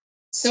became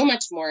so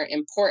much more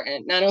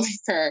important, not only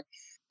for,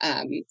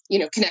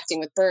 connecting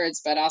with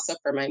birds, but also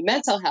for my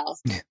mental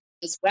health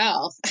as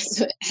well,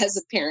 as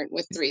a parent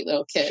with 3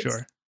 little kids.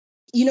 Sure.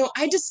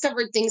 I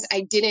discovered things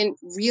I didn't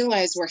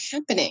realize were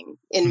happening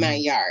in my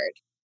yard,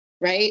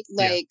 right?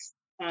 Like,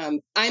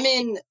 I'm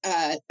in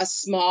a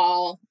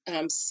small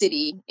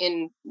city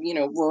in,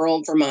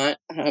 rural Vermont.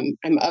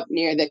 I'm up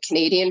near the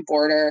Canadian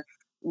border,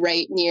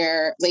 right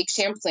near Lake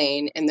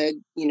Champlain, and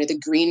the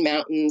Green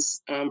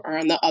Mountains are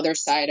on the other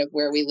side of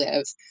where we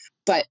live.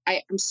 But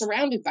I'm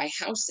surrounded by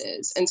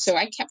houses. And so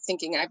I kept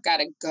thinking I've got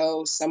to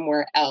go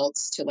somewhere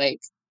else to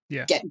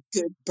get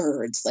good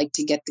birds,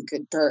 to get the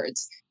good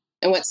birds.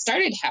 And what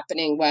started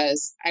happening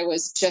was I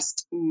was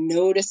just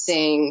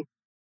noticing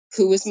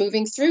who was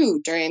moving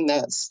through during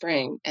the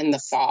spring and the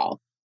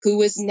fall, who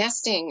was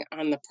nesting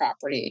on the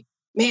property.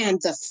 Man,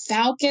 the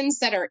falcons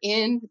that are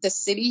in the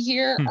city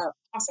here are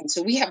awesome.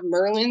 So we have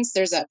merlins.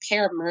 There's a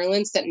pair of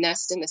merlins that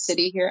nest in the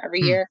city here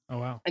every year. Oh,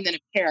 wow. And then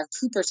a pair of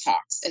Cooper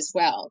Hawks as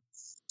well.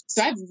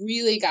 So I've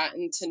really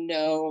gotten to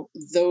know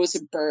those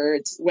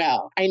birds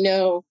well. I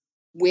know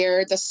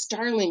where the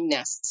starling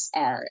nests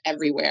are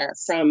everywhere,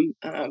 from,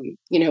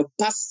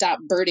 bus stop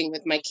birding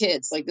with my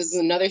kids. This is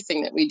another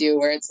thing that we do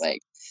where it's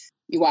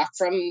you walk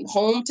from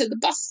home to the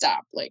bus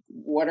stop.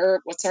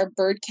 What's our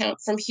bird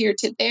count from here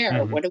to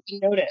there? What do we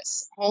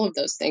notice? All of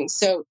those things.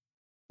 So,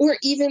 or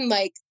even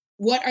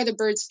what are the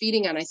birds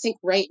feeding on? I think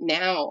right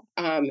now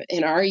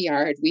in our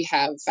yard, we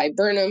have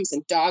viburnums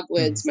and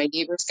dogwoods. My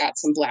neighbor's got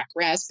some black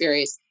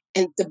raspberries.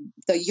 And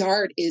the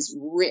yard is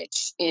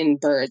rich in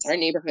birds. Our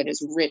neighborhood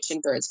is rich in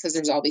birds because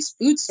there's all these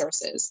food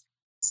sources.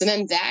 So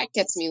then that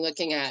gets me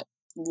looking at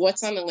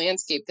what's on the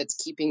landscape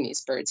that's keeping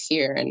these birds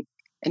here,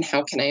 and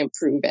how can I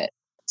improve it?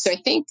 So I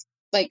think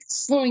like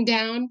slowing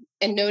down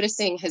and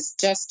noticing has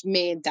just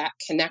made that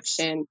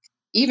connection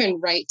even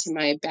right to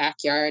my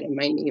backyard and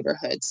my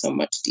neighborhood so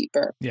much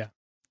deeper. Yeah.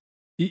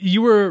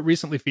 You were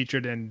recently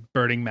featured in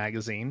Birding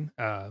Magazine,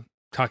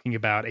 talking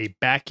about a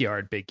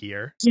backyard big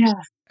year. Yeah.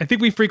 I think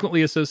we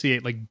frequently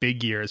associate like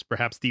big year as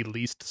perhaps the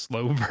least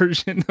slow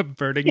version of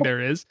birding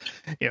there is.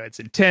 It's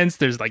intense.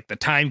 There's like the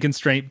time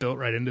constraint built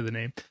right into the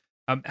name.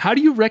 How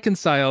do you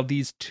reconcile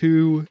these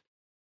two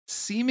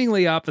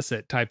seemingly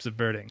opposite types of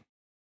birding?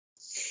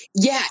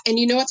 Yeah, and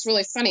you know what's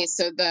really funny?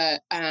 So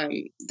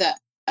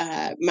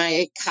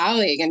my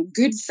colleague and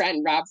good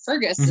friend Rob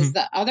Fergus is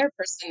the other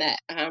person that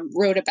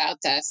wrote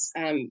about this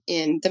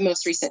in the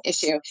most recent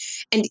issue,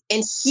 and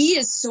he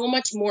is so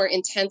much more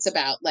intense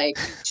about like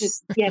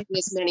just getting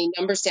as many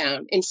numbers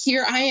down. And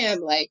here I am,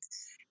 like,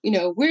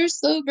 we're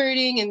slow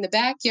birding in the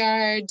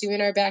backyard,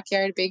 doing our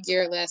backyard big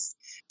year list,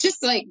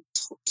 just like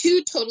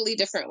two totally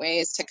different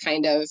ways to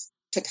kind of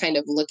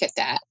look at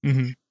that.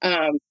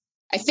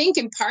 I think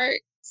in part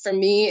for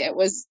me, I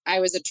was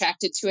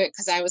attracted to it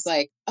because I was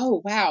like,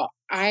 oh, wow,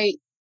 I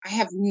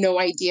have no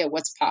idea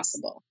what's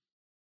possible,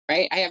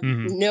 right? I have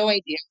no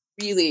idea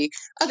really,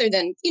 other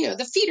than,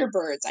 the feeder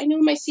birds. I know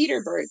my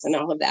feeder birds and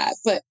all of that,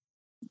 but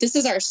this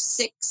is our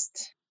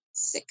sixth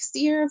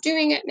year of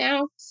doing it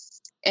now.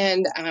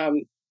 And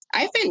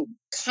I've been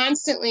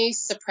constantly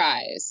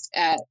surprised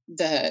at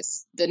the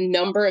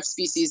number of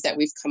species that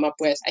we've come up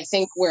with. I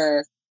think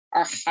where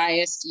our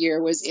highest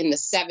year was in the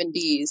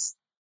 70s.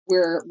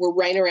 We're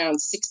right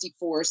around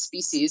 64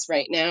 species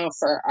right now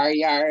for our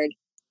yard.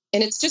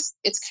 And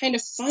it's kind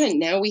of fun.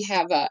 Now we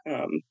have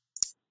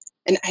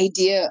an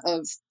idea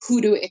of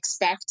who to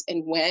expect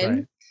and when.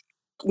 Right.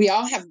 We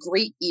all have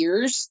great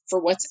ears for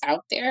what's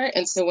out there.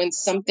 And so when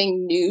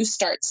something new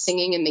starts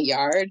singing in the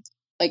yard,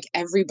 like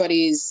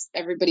everybody's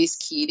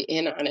keyed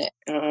in on it.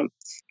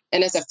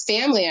 And as a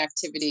family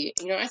activity,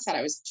 I thought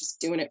I was just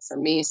doing it for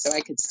me so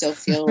I could still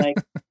feel like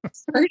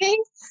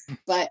hurting,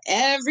 but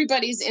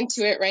everybody's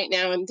into it right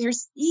now. And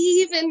there's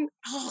even,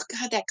 oh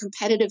God, that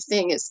competitive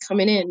thing is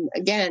coming in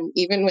again,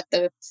 even with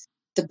the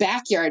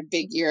backyard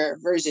big year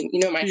version.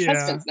 My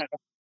husband's not,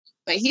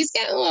 but he's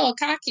getting a little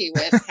cocky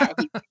with how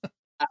he,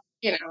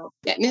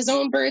 getting his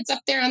own birds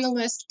up there on the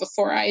list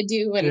before I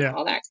do and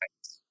all that kind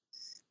of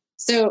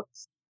stuff. So,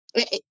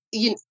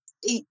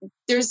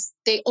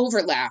 they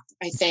overlap,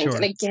 I think. Sure.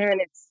 And again,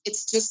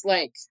 it's just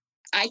like,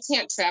 I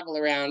can't travel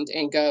around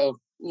and go,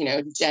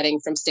 jetting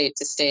from state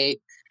to state,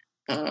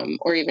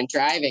 or even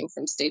driving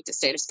from state to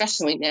state,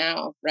 especially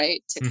now,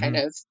 right? To kind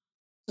of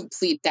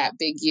complete that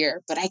big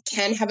year, but I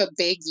can have a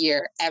big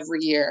year every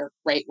year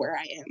right where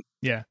I am.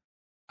 Yeah.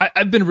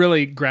 I've been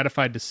really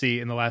gratified to see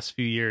in the last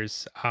few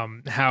years,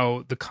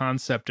 how the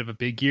concept of a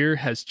big year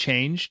has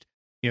changed.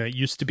 It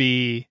used to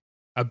be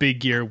a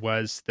big year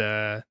was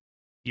the,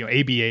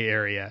 ABA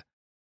area,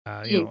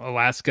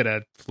 Alaska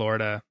to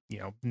Florida,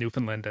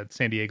 Newfoundland to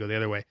San Diego the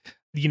other way.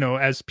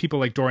 As people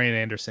like Dorian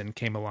Anderson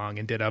came along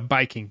and did a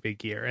biking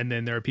big year. And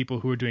then there are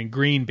people who are doing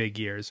green big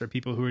years, or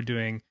people who are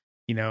doing,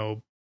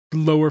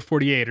 lower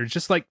 48, or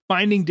just like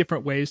finding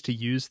different ways to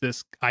use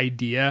this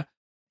idea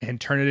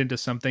and turn it into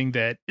something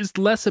that is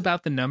less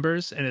about the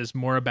numbers and is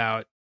more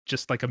about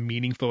just like a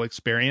meaningful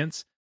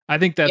experience. I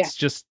think that's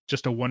just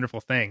a wonderful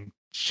thing,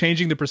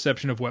 changing the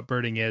perception of what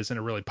birding is in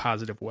a really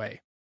positive way.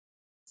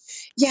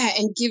 Yeah,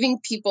 and giving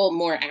people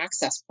more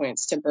access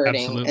points to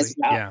birding as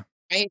well. Yeah.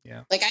 Right?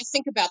 Yeah. Like I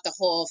think about the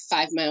whole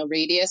 5-mile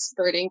radius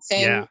birding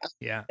thing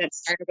that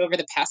started over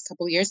the past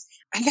couple of years.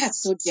 I got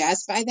so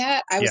jazzed by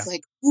that. I was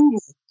like, ooh.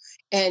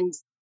 And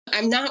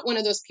I'm not one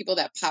of those people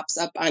that pops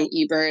up on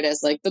eBird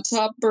as like the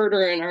top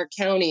birder in our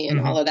county and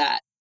all of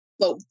that.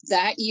 But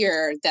that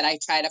year that I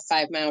tried a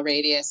 5-mile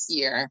radius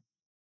year,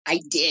 I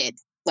did.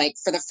 Like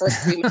for the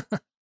first 3 months.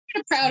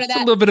 I'm proud of that. A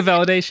little bit of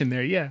validation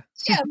there, yeah.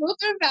 Yeah, a little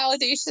bit of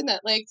validation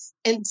that like,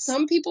 and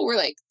some people were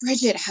like,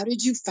 Bridget, how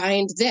did you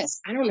find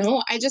this? I don't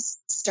know. I just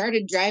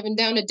started driving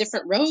down a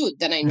different road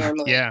than I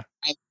normally drive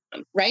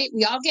on, right?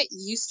 We all get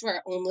used to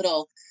our own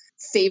little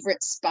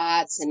favorite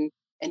spots and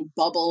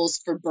bubbles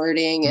for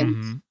birding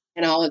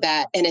and all of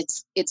that. And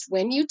it's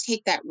when you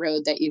take that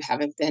road that you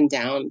haven't been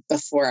down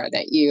before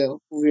that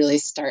you really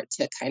start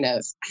to kind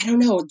of, I don't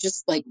know,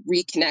 just like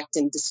reconnect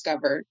and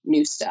discover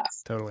new stuff.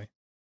 Totally.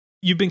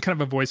 You've been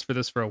kind of a voice for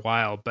this for a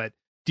while, but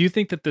do you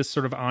think that this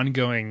sort of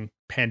ongoing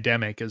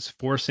pandemic is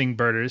forcing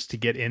birders to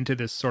get into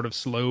this sort of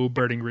slow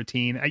birding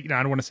routine? I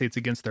don't want to say it's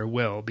against their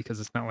will, because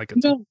it's not like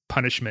it's a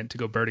punishment to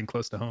go birding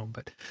close to home,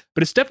 but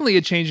it's definitely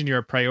a change in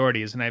your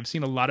priorities. And I've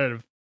seen a lot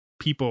of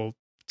people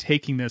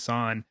taking this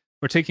on,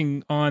 or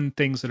taking on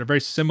things that are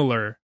very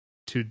similar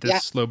to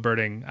this slow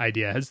birding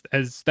idea.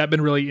 Has that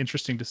been really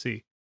interesting to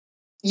see?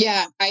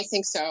 Yeah, I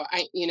think so.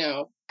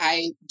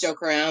 I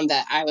joke around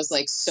that I was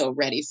like so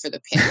ready for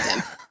the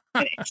pandemic.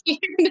 when it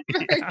came to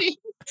birding.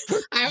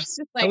 I was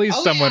just like, at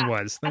least someone yeah,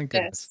 was. Thank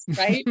goodness.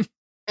 Right.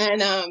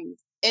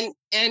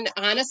 And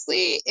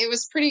honestly, it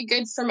was pretty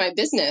good for my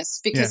business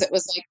because it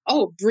was like,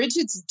 oh,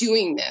 Bridget's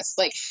doing this.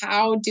 Like,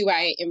 how do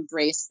I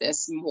embrace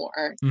this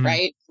more?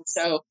 Right.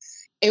 So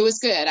it was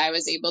good. I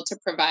was able to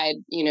provide,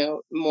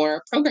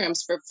 more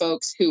programs for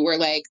folks who were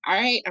like, all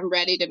right, I'm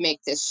ready to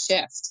make this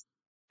shift.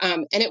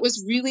 And it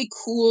was really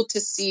cool to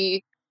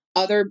see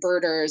other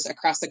birders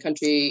across the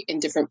country in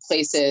different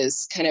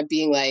places kind of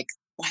being like,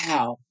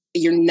 wow,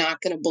 you're not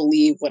going to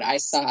believe what I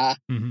saw,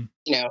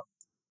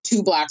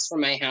 2 blocks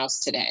from my house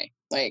today.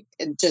 Like,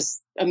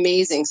 just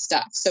amazing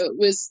stuff. So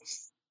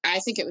I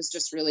think it was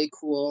just really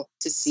cool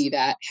to see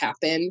that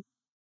happen.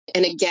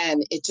 And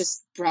again, it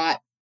just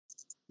brought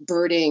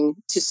birding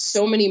to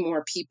so many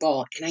more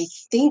people. And I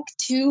think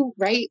too,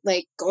 right,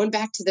 like going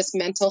back to this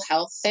mental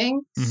health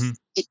thing,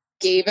 it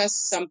gave us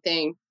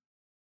something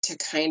to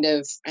kind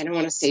of, I don't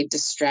want to say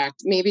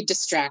distract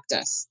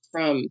us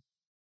from,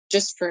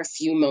 just for a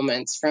few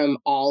moments, from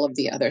all of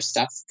the other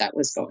stuff that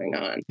was going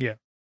on. Yeah.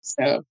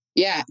 So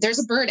yeah, there's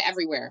a bird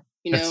everywhere.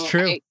 That's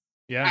true.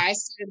 I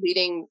started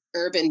leading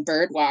urban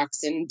bird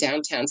walks in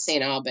downtown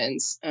St.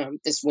 Albans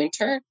this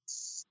winter.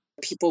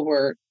 People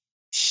were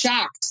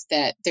shocked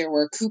that there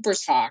were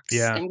Cooper's hawks,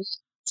 and we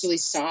actually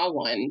saw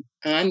one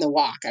on the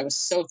walk. I was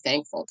so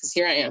thankful because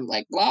here I am,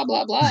 like blah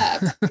blah blah,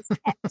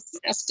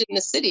 nested in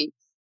the city,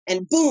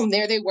 and boom,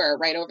 there they were,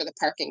 right over the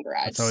parking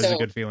garage. It's always a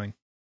good feeling.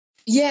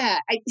 Yeah,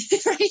 right.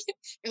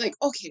 You're like,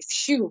 okay,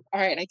 phew, all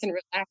right, I can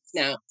relax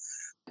now.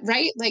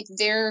 Right? Like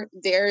they're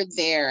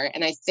there.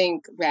 And I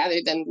think rather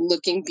than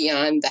looking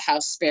beyond the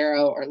house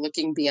sparrow or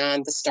looking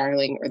beyond the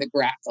starling or the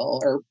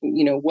grackle or,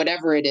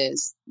 whatever it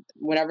is,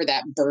 whatever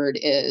that bird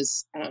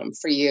is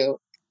for you,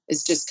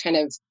 is just kind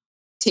of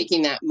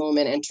taking that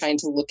moment and trying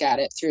to look at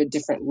it through a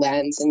different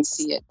lens and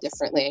see it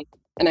differently.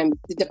 And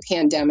the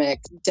pandemic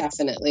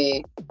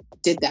definitely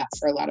did that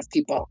for a lot of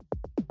people.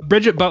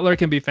 Bridget Butler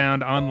can be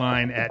found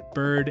online at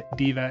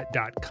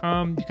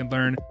birddiva.com. You can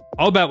learn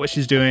all about what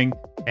she's doing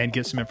and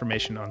get some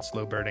information on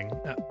slow birding.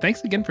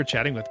 Thanks again for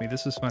chatting with me.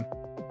 This was fun.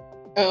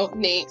 Oh,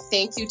 Nate,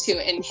 thank you too.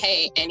 And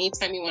hey,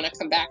 anytime you want to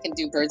come back and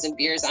do Birds and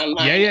Beers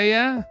online.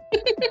 Yeah.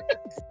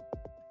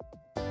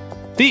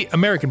 The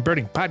American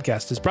Birding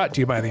Podcast is brought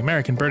to you by the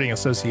American Birding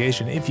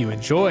Association. If you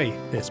enjoy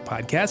this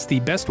podcast, the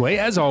best way,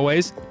 as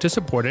always, to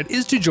support it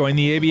is to join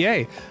the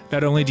ABA.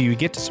 Not only do you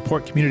get to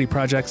support community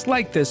projects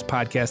like this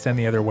podcast and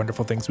the other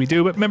wonderful things we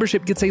do, but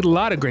membership gets a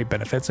lot of great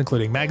benefits,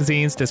 including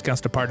magazines,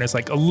 discounts to partners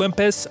like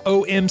Olympus,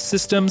 OM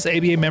Systems.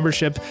 ABA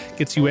membership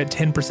gets you a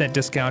 10%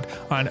 discount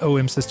on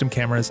OM system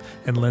cameras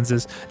and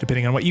lenses.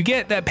 Depending on what you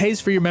get, that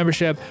pays for your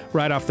membership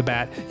right off the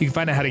bat. You can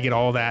find out how to get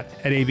all that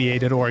at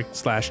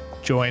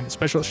aba.org/join.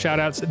 Special shout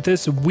outs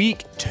this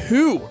week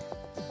to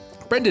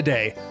Brenda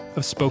Day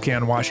of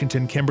Spokane,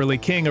 Washington, Kimberly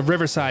King of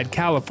Riverside,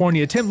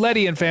 California, Tim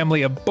Letty and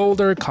family of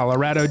Boulder,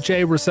 Colorado,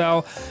 Jay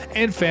Russell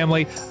and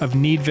family of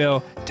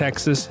Needville,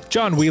 Texas,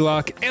 John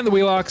Wheelock and the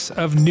Wheelocks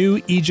of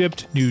New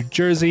Egypt, New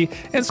Jersey,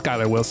 and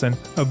Skylar Wilson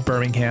of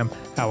Birmingham,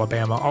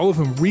 Alabama, all of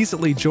whom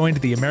recently joined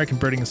the American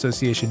Birding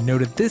Association,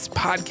 noted this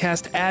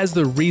podcast as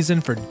the reason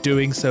for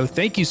doing so.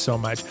 Thank you so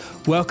much.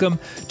 Welcome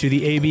to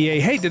the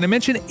ABA. Hey, did I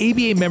mention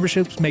ABA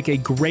memberships make a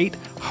great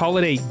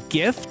holiday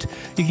gift?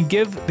 You can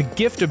give the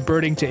gift of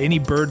birding to any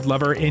bird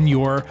lover in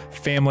your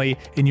family,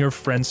 in your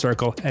friend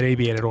circle at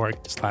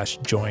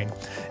aba.org/join.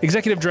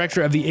 Executive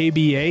Director of the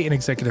ABA and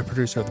executive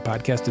producer of the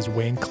podcast is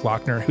Wayne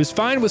Klockner, who's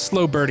fine with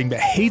slow birding but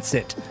hates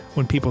it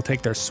when people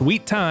take their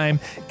sweet time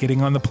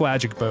getting on the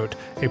pelagic boat,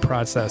 a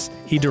process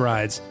he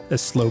derides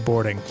as slow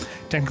boarding.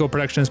 Technical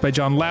production is by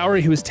John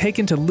Lowry, who has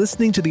taken to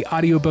listening to the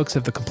audiobooks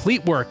of the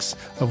complete works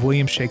of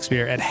William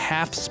Shakespeare at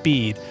half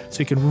speed so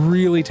he can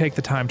really take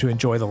the time to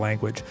enjoy the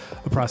language,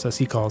 a process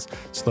he calls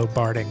slow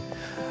barding.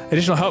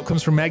 Additional help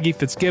comes from Maggie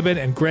Fitzgibbon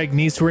and Greg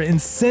Neese, who are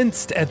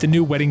incensed at the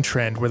new wedding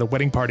trend where the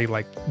wedding party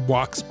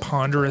walks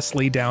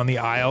ponderously down the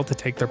aisle to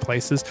take their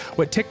places,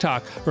 what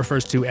TikTok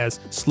refers to as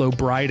slow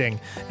briding.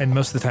 And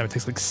most of the time it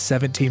takes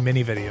 17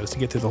 mini videos to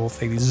get through the whole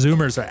thing. These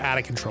Zoomers are out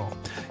of control.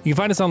 You can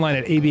find us online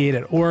at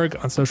aba.org,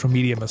 on social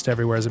media most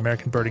everywhere as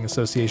American Birding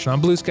Association. On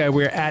Blue Sky,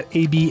 we're at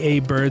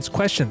ABA Birds.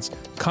 Questions,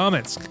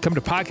 comments, come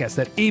to podcast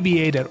at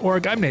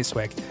aba.org. I'm Nate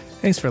Swick.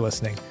 Thanks for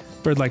listening.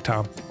 Bird like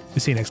Tom. We'll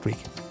see you next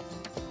week.